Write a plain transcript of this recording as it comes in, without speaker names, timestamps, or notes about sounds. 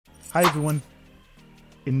Hi everyone.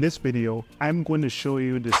 In this video, I'm going to show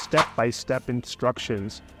you the step-by-step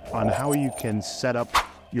instructions on how you can set up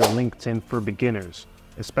your LinkedIn for beginners,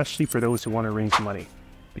 especially for those who want to raise money.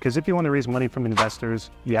 Because if you want to raise money from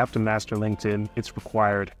investors, you have to master LinkedIn. It's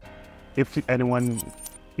required. If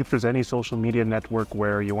there's any social media network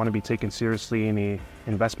where you want to be taken seriously in the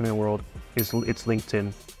investment world, it's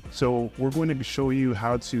LinkedIn. So we're going to show you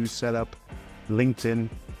how to set up LinkedIn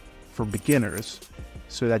for beginners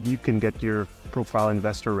so that you can get your profile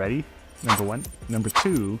investor ready, number one. Number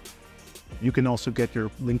two, you can also get your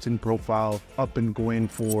LinkedIn profile up and going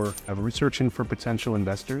for researching for potential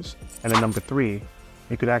investors. And then number three,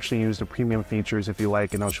 you could actually use the premium features if you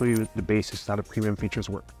like, and I'll show you the basics how the premium features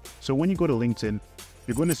work. So when you go to LinkedIn,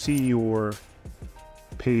 you're going to see your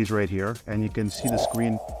page right here, and you can see the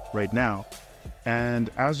screen right now. And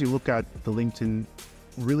as you look at the LinkedIn,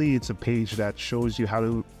 really it's a page that shows you how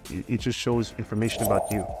to, it just shows information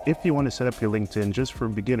about you. If you want to set up your LinkedIn just for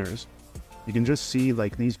beginners, you can just see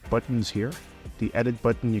like these buttons here. The edit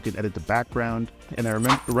button, you can edit the background. And I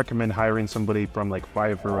recommend hiring somebody from like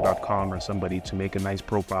Fiverr.com or somebody to make a nice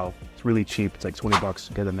profile. It's really cheap. It's like 20 bucks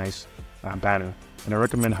to get a nice banner. And I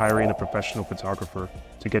recommend hiring a professional photographer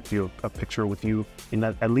to get you a picture with you in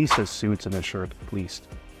at least a suit and a shirt, at least.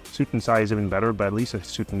 Suit and tie is even better, but at least a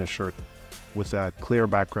suit and a shirt with a clear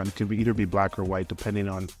background. It could either be black or white, depending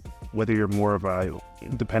on whether you're more of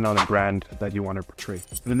depend on the brand that you want to portray.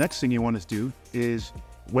 The next thing you want to do is,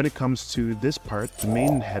 when it comes to this part, the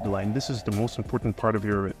main headline, this is the most important part of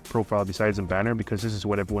your profile besides the banner, because this is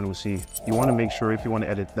what everyone will see. You want to make sure, if you want to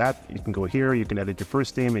edit that, you can go here, you can edit your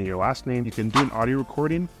first name and your last name. You can do an audio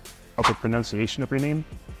recording of the pronunciation of your name,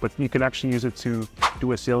 but you can actually use it to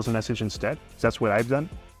do a sales message instead. So that's what I've done.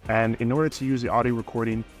 And in order to use the audio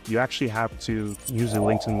recording, you actually have to use the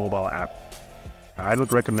LinkedIn mobile app. I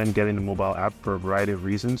would recommend getting the mobile app for a variety of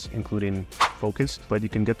reasons, including focus, but you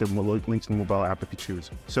can get the LinkedIn mobile app if you choose.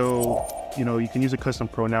 So, you can use a custom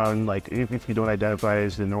pronoun, like if you don't identify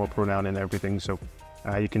as the normal pronoun and everything. So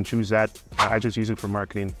you can choose that. I just use it for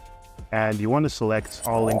marketing. And you want to select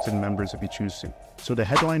all LinkedIn members if you choose to. So the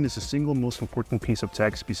headline is the single most important piece of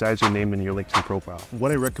text besides your name and your LinkedIn profile.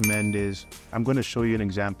 What I recommend is, I'm going to show you an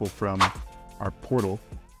example from our portal,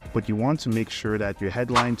 but you want to make sure that your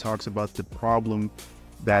headline talks about the problem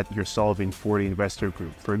that you're solving for the investor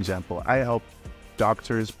group. For example, I help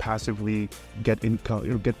doctors passively get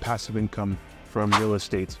passive income from real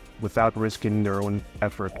estate without risking their own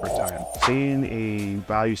effort or time. Saying a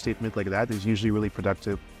value statement like that is usually really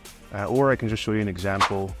productive. Or I can just show you an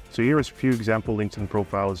example. So here's a few example LinkedIn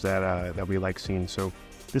profiles that we like seeing. So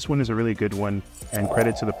this one is a really good one, and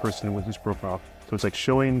credit to the person with whose profile. So it's like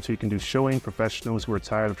showing, so you can do showing professionals who are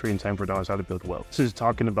tired of trading time for dollars how to build wealth. This is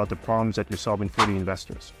talking about the problems that you're solving for the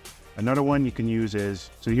investors. Another one you can use is,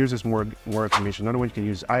 so here's just more information. Another one you can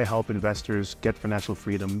use, I help investors get financial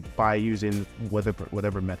freedom by using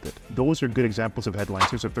whatever method. Those are good examples of headlines.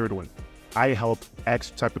 Here's a third one. I help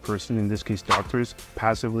X type of person, in this case doctors,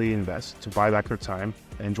 passively invest to buy back their time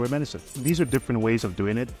and enjoy medicine. These are different ways of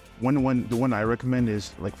doing it. The one I recommend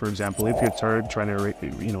is, like, for example, if you're trying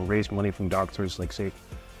to raise money from doctors, like say,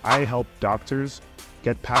 I help doctors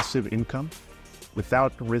get passive income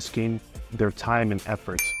without risking their time and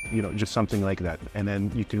effort, just something like that. And then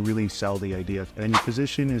you can really sell the idea. And then your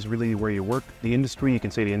position is really where you work. The industry, you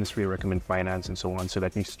can say the industry, I recommend finance and so on, so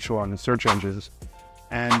that needs to show on the search engines.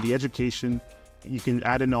 And the education, you can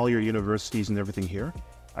add in all your universities and everything here.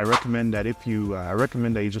 I recommend that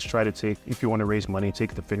you just try to take, if you want to raise money,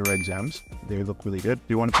 take the FINRA exams. They look really good.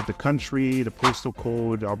 You want to put the country, the postal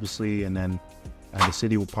code, obviously, and then the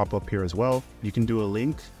city will pop up here as well. You can do a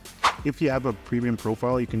link. If you have a premium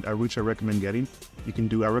profile, which I recommend getting,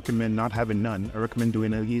 I recommend not having none. I recommend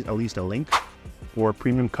doing at least a link or a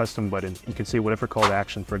premium custom button. You can say whatever call to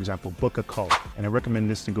action, for example, book a call. And I recommend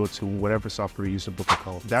this to go to whatever software you use to book a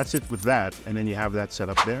call. That's it with that. And then you have that set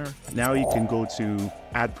up there. Now you can go to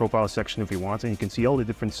add profile section if you want, and you can see all the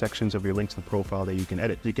different sections of your LinkedIn profile that you can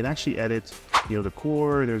edit. You can actually edit, the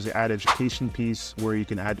core. There's the add education piece where you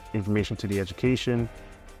can add information to the education.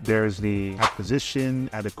 There's the add position,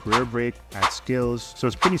 add a career break, add skills. So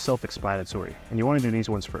it's pretty self-explanatory. And you want to do these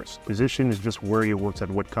ones first. Position is just where you worked at,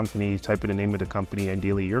 what company, type in the name of the company,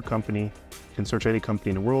 ideally your company. You can search any company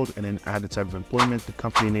in the world and then add the type of employment, the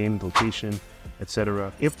company name, the location,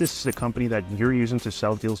 etc. If this is a company that you're using to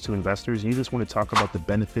sell deals to investors, you just want to talk about the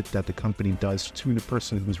benefit that the company does to the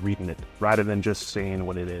person who's reading it, rather than just saying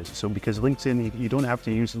what it is. So because LinkedIn, you don't have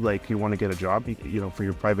to use it like you want to get a job, for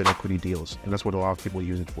your private equity deals. And that's what a lot of people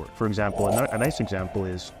use it for. For example, a nice example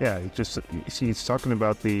is, it's talking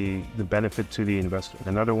about the benefit to the investor.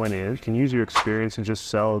 Another one is, you can use your experience and just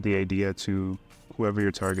sell the idea to whoever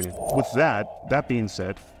you're targeting. With that being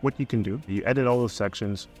said, what you can do, you edit all those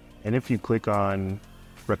sections, and if you click on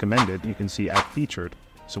recommended, you can see add featured.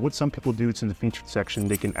 So what some people do, it's in the featured section,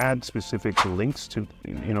 they can add specific links to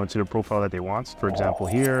the profile that they want. For example,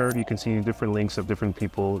 here you can see different links of different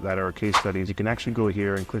people that are case studies. You can actually go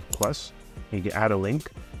here and click plus, and you can add a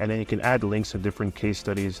link, and then you can add links to different case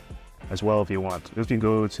studies as well if you want. If you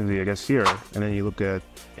go to here, and then you look at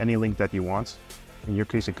any link that you want. In your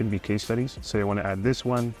case, it could be case studies. So I want to add this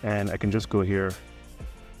one, and I can just go here,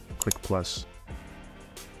 click plus,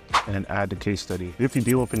 and add the case study. If you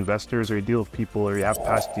deal with investors, or you deal with people, or you have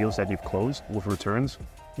past deals that you've closed with returns,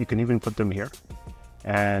 you can even put them here.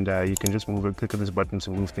 And you can just click on this button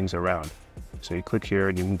to move things around. So you click here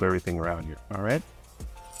and you move everything around here. All right.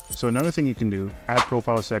 So another thing you can do, add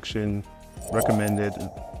profile section, recommended,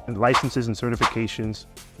 licenses and certifications.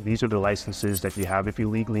 These are the licenses that you have if you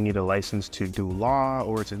legally need a license to do law,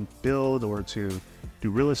 or to build, or to do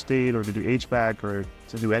real estate, or to do HVAC, or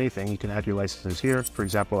to do anything. You can add your licenses here. For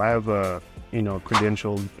example, I have a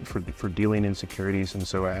credential for dealing in securities, and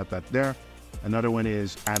so I add that there. Another one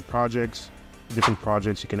is add projects. Different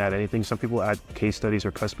projects, you can add anything. Some people add case studies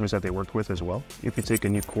or customers that they worked with as well. If you take a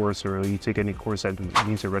new course, or you take any course that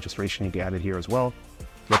needs a registration, you can add it here as well.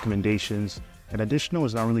 Recommendations. And additional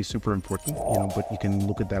is not really super important, but you can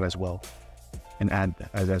look at that as well and add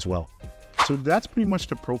as well. So that's pretty much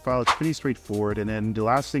the profile. It's pretty straightforward. And then the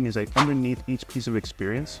last thing is, like, underneath each piece of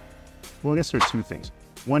experience, well, I guess there are two things.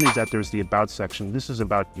 One is that there's the about section. This is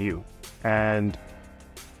about you. And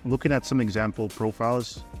looking at some example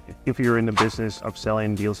profiles, if you're in the business of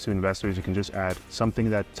selling deals to investors, you can just add something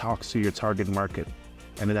that talks to your target market.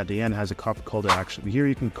 And then at the end has a call to action. Here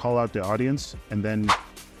you can call out the audience and then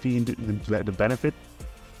feed the benefit.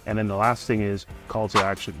 And then the last thing is call to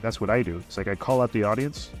action. That's what I do. It's like I call out the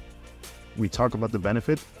audience, we talk about the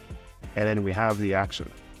benefit, and then we have the action.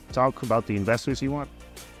 Talk about the investors you want,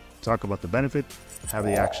 talk about the benefit, have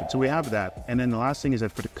the action. So we have that. And then the last thing is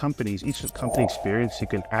that for the companies, each company experience, you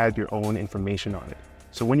can add your own information on it.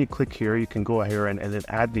 So when you click here, you can go here and then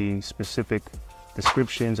add the specific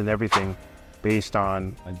descriptions and everything based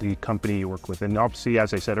on the company you work with. And obviously,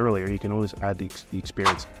 as I said earlier, you can always add the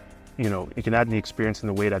experience. You can add the experience in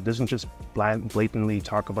a way that doesn't just blatantly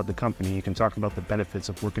talk about the company. You can talk about the benefits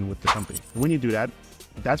of working with the company. When you do that,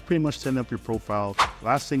 that's pretty much setting up your profile.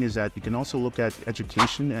 Last thing is that you can also look at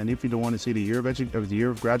education. And if you don't want to say the year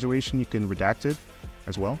of graduation, you can redact it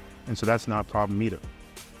as well. And so that's not a problem either.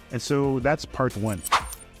 And so that's part one.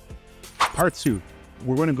 Part two,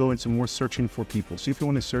 we're going to go into more searching for people. So if you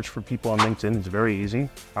want to search for people on LinkedIn, it's very easy.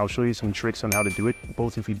 I'll show you some tricks on how to do it,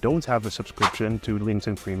 both if you don't have a subscription to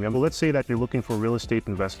LinkedIn Premium. But let's say that you're looking for real estate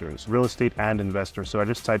investors, real estate and investor. So I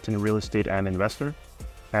just typed in real estate and investor,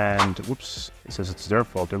 and whoops, it says it's their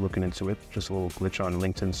fault. They're looking into it. Just a little glitch on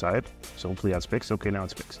LinkedIn side. So hopefully that's fixed. Okay, now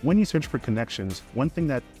it's fixed. When you search for connections, one thing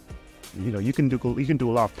that you can do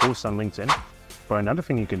a lot of posts on LinkedIn, but another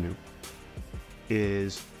thing you can do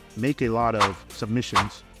is make a lot of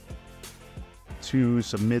submissions to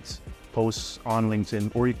submit posts on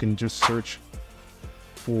LinkedIn, or you can just search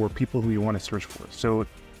for people who you want to search for. So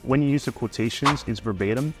when you use the quotations, it's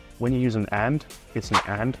verbatim. When you use an and, it's an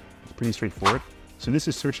and. It's pretty straightforward. So this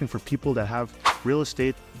is searching for people that have real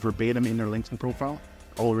estate verbatim in their LinkedIn profile,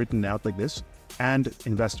 all written out like this, and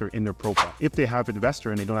investor in their profile. If they have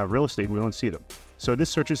investor and they don't have real estate, we don't see them. So this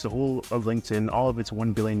searches the whole of LinkedIn, all of its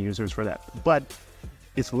 1 billion users for that. But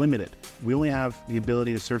it's limited. We only have the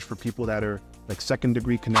ability to search for people that are like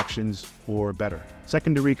second-degree connections or better.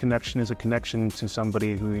 Second-degree connection is a connection to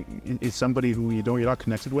somebody who you're not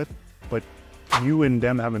connected with, but you and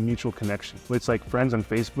them have a mutual connection. It's like friends on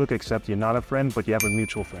Facebook, except you're not a friend, but you have a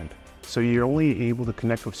mutual friend. So you're only able to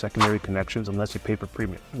connect with secondary connections unless you pay for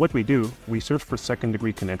premium. What we do, we search for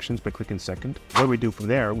second-degree connections by clicking second. What we do from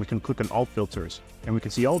there, we can click on all filters, and we can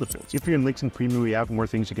see all the filters. If you're in LinkedIn Premium, we have more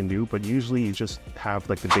things you can do, but usually you just have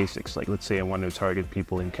like the basics. Like let's say I want to target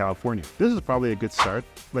people in California. This is probably a good start.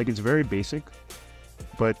 Like it's very basic,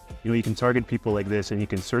 but you can target people like this, and you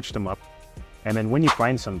can search them up. And then when you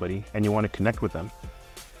find somebody and you want to connect with them,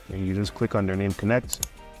 you just click on their name, connect,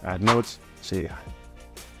 add notes, say,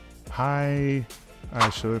 hi, I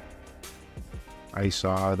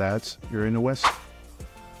saw that you're in the West.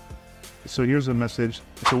 So here's a message.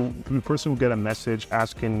 So the person will get a message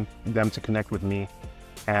asking them to connect with me.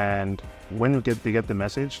 And when they get the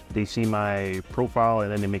message, they see my profile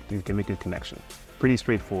and then they can make a connection. Pretty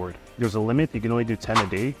straightforward. There's a limit. You can only do 10 a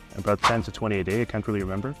day, about 10 to 20 a day. I can't really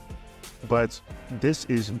remember. But this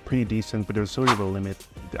is pretty decent, but there's sort of a limit.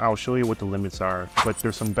 I'll show you what the limits are, but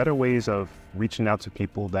there's some better ways of reaching out to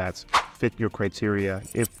people that fit your criteria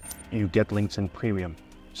if you get LinkedIn Premium.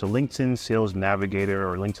 So LinkedIn Sales Navigator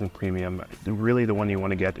or LinkedIn Premium, really the one you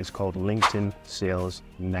want to get is called LinkedIn Sales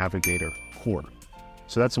Navigator Core.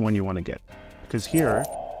 So that's the one you want to get. Because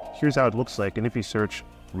here's how it looks like. And if you search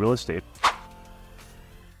real estate,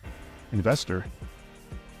 investor,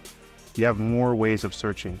 you have more ways of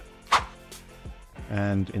searching.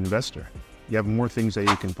 And investor, you have more things that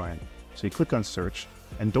you can find. So you click on search,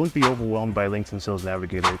 and don't be overwhelmed by LinkedIn Sales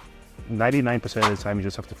Navigator. 99% of the time, you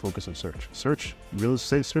just have to focus on search. Search real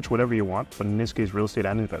estate, search whatever you want, but in this case, real estate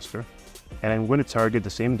and investor. And I'm going to target the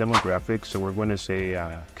same demographic. So we're going to say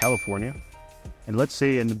California. And let's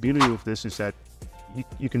say, and the beauty of this is that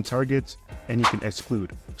you can target and you can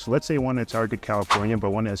exclude. So let's say you want to target California,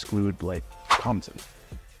 but want to exclude like Compton.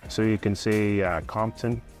 So you can say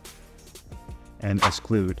Compton and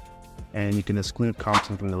exclude, and you can exclude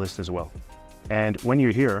Compton from the list as well. And when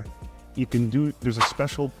you're here, you can there's a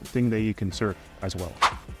special thing that you can search as well.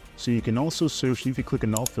 So you can also search, if you click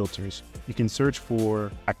on all filters, you can search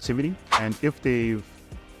for activity. And if they've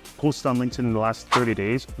posted on LinkedIn in the last 30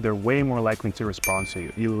 days, they're way more likely to respond to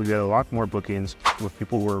you. You'll get a lot more bookings with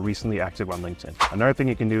people who are recently active on LinkedIn. Another thing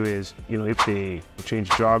you can do is, if they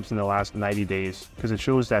changed jobs in the last 90 days, because it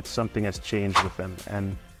shows that something has changed with them.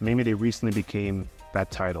 And maybe they recently became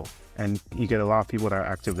that title. And you get a lot of people that are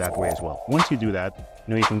active that way as well. Once you do that,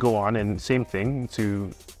 you can go on and same thing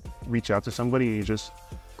to reach out to somebody. You just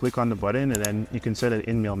click on the button and then you can send an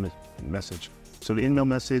email message. So the email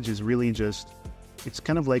message is really just, it's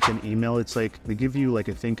kind of like an email. It's like they give you like,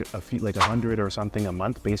 I think like 100 or something a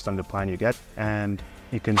month based on the plan you get. And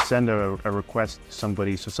you can send a request to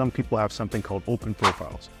somebody. So some people have something called open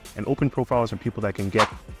profiles. And open profiles are people that can get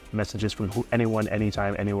messages from anyone,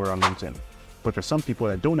 anytime, anywhere on LinkedIn. But there's some people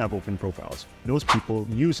that don't have open profiles. Those people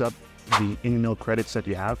use up the email credits that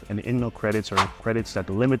you have, and the email credits are credits that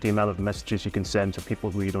limit the amount of messages you can send to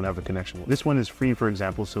people who you don't have a connection with. This one is free, for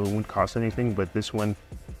example, so it won't cost anything, but this one,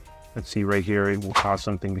 let's see right here, it will cost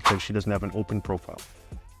something because she doesn't have an open profile.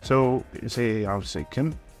 So I'll say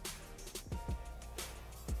Kim.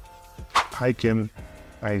 Hi Kim,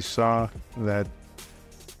 I saw that,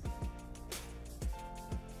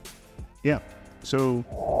 yeah. So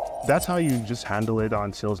that's how you just handle it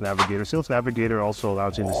on Sales Navigator. Sales Navigator also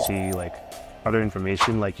allows you to see like other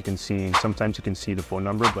information, like you can see, sometimes you can see the phone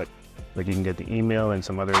number, but like you can get the email and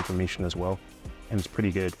some other information as well. And it's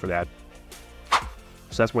pretty good for that.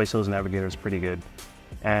 So that's why Sales Navigator is pretty good.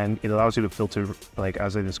 And it allows you to filter, like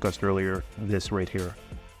as I discussed earlier, this right here.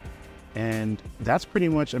 And that's pretty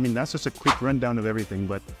much, that's just a quick rundown of everything.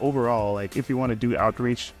 But overall, like if you want to do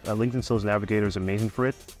outreach, LinkedIn Sales Navigator is amazing for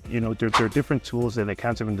it. There are different tools and I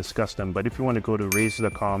can't even discuss them. But if you want to go to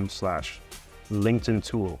raise.com/LinkedIn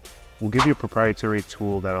tool, we'll give you a proprietary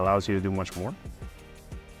tool that allows you to do much more.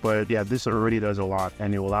 But yeah, this already does a lot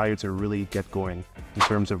and it will allow you to really get going in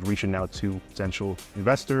terms of reaching out to potential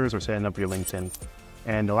investors or setting up your LinkedIn.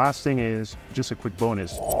 And the last thing is just a quick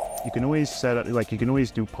bonus. You can always you can always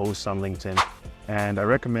do posts on LinkedIn. And I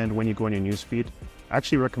recommend when you go on your newsfeed, I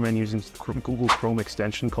actually recommend using Google Chrome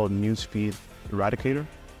extension called Newsfeed Eradicator.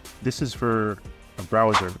 This is for a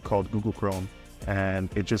browser called Google Chrome, and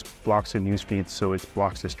it just blocks the newsfeed, so it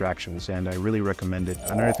blocks distractions, and I really recommend it.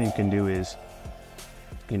 Another thing you can do is,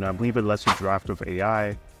 I believe it lets you draft with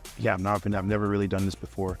AI. Yeah, I've never really done this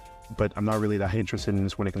before, but I'm not really that interested in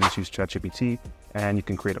this when it can just use ChatGPT, and you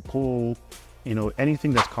can create a poll.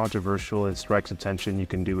 Anything that's controversial and strikes attention, you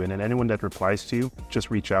can do it. And then anyone that replies to you,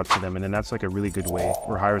 just reach out to them. And then that's like a really good way,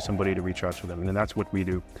 or hire somebody to reach out to them. And then that's what we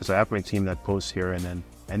do, because I have my team that posts here, and then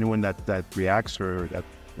anyone that reacts or that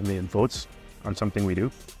votes on something we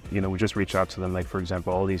do, we just reach out to them. Like for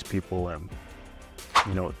example, all these people, and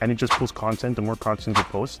it just posts content. The more content you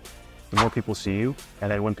post, the more people see you.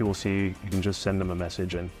 And then when people see you, you can just send them a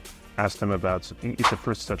message and ask them about, it's the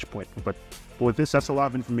first touch point. But with this, that's a lot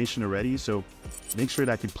of information already. So make sure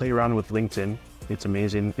that you play around with LinkedIn. It's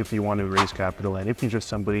amazing if you want to raise capital, and if you're just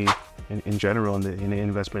somebody in general in the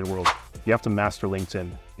investment world, you have to master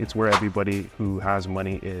LinkedIn. It's where everybody who has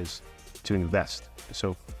money is to invest.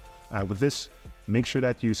 So with this, make sure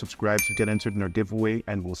that you subscribe to get entered in our giveaway,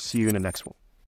 and we'll see you in the next one.